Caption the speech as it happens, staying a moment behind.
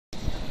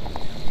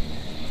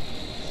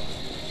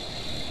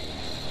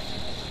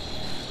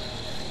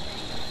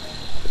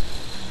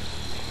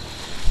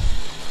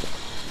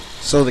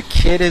So the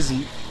kid has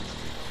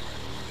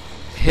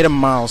hit a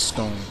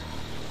milestone,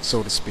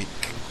 so to speak.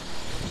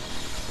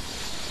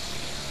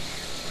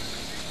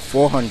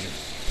 400.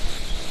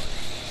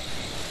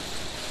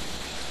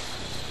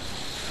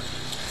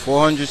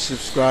 400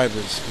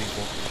 subscribers,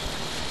 people.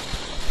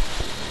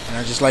 And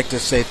I'd just like to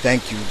say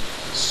thank you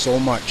so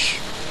much.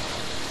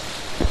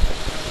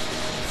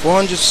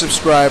 400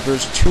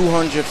 subscribers,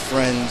 200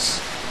 friends,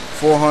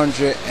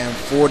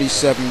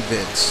 447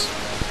 vids.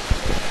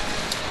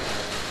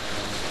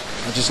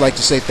 I'd just like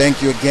to say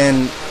thank you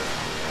again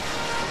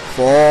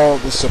for all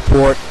the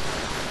support,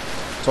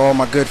 to all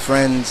my good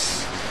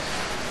friends,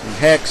 from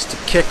Hex to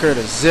Kicker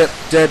to Zip,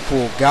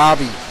 Deadpool,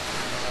 Gabi,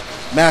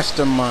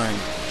 Mastermind,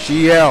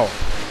 GL,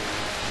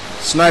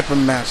 Sniper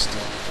Master,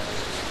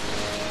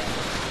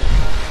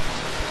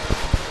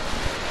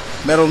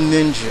 Metal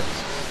Ninja,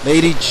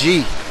 Lady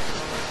G,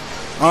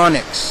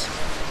 Onyx,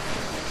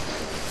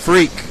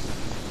 Freak,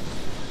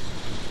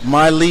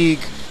 My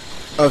League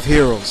of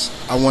Heroes.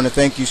 I want to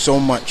thank you so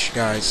much,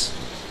 guys,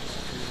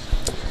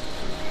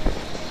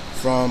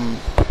 from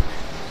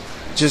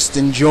just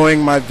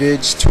enjoying my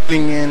vids,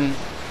 tuning in,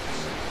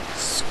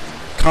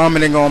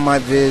 commenting on my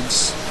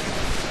vids,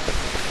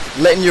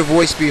 letting your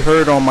voice be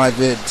heard on my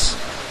vids.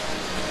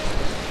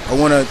 I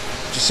want to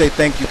just say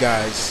thank you,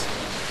 guys.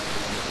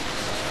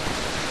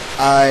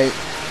 I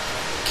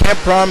can't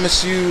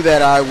promise you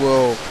that I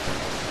will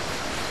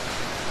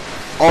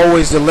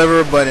always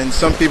deliver, but in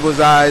some people's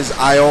eyes,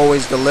 I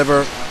always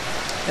deliver,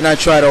 and I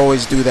try to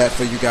always do that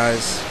for you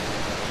guys.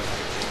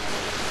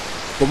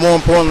 But more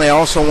importantly, I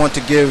also want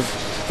to give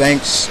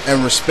thanks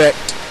and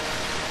respect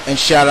and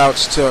shout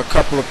outs to a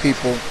couple of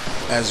people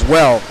as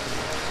well,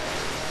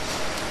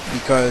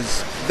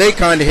 because they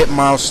kind of hit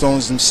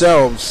milestones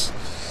themselves.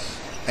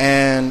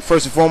 And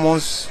first and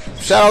foremost,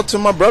 shout out to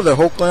my brother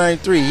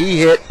Hokeland93. He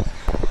hit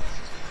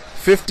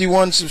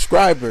 51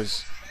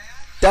 subscribers.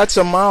 That's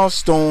a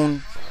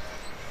milestone,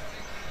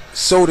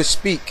 so to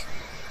speak.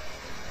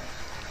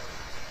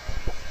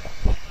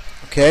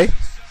 Okay.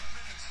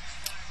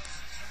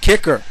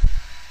 Kicker,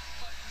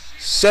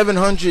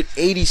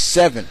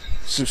 787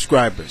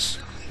 subscribers.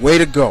 Way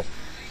to go.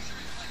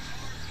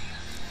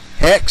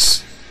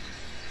 Hex,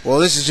 well,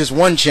 this is just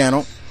one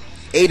channel,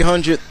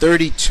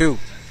 832.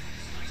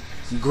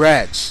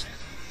 Congrats.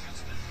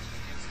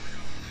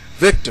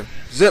 Victor,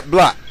 Zip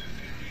Block,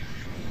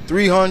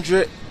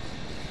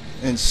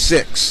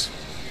 306.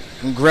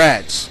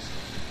 Congrats.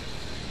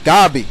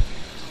 Gabi,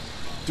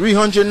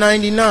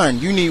 399.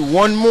 You need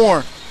one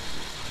more.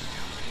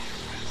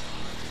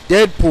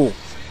 Deadpool,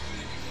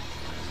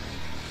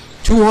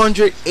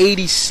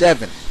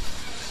 287.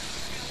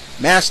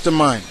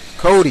 Mastermind,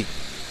 Cody,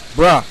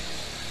 bruh,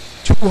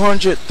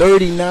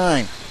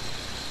 239.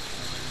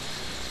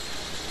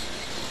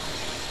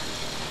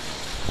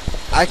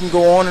 I can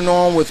go on and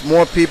on with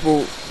more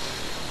people,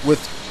 with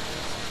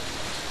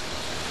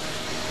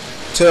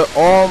to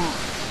all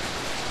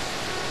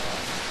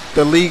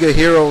the League of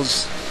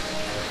Heroes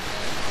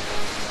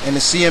and the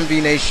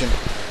CMV Nation.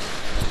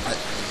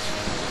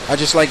 I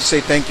just like to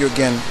say thank you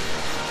again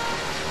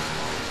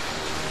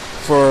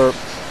for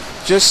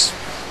just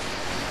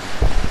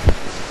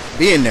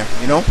being there,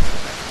 you know.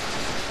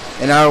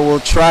 And I will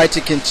try to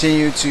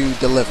continue to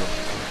deliver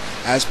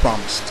as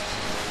promised.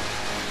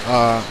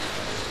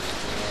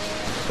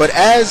 But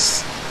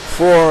as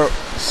for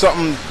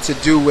something to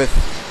do with,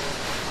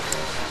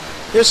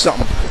 here's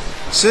something.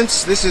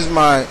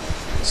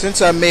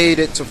 Since I made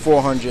it to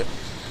 400,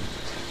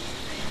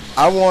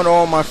 I want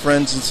all my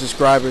friends and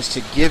subscribers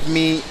to give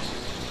me,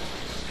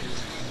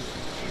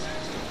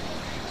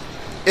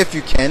 if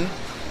you can,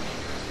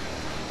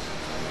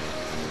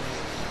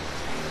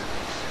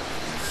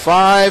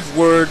 5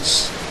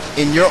 words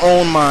in your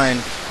own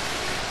mind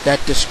that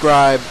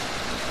describe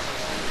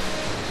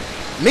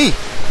me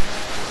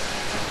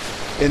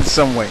in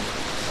some way.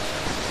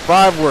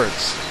 5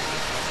 words.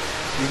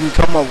 You can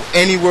come up with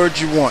any word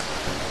you want.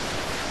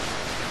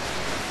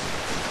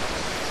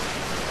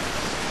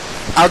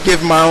 I'll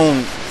give my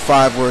own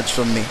 5 words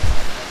from me.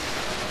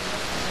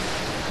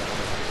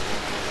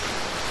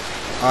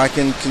 I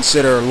can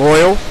consider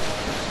loyal,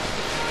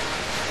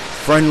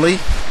 friendly,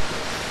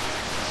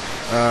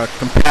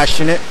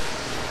 compassionate,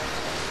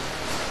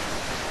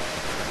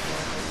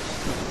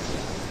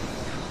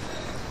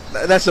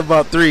 that's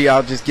about 3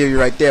 I'll just give you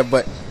right there.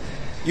 But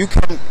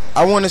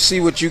I want to see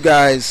what you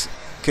guys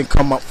can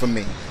come up for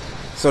me.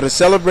 So to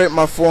celebrate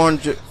my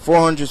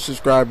 400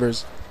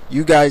 subscribers,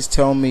 you guys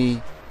tell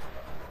me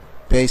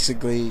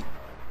basically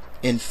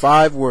in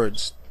 5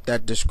 words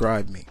that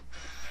describe me.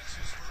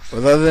 But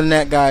other than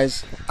that,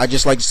 guys, I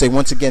just like to say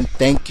once again,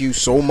 thank you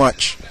so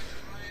much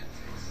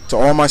to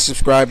all my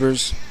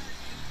subscribers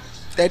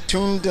that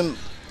tuned and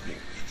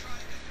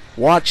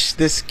watched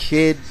this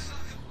kid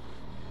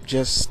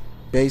just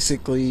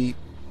basically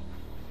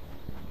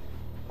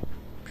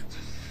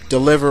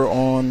deliver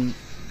on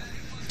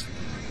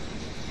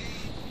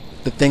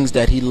the things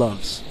that he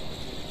loves.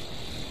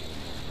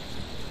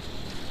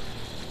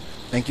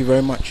 Thank you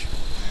very much.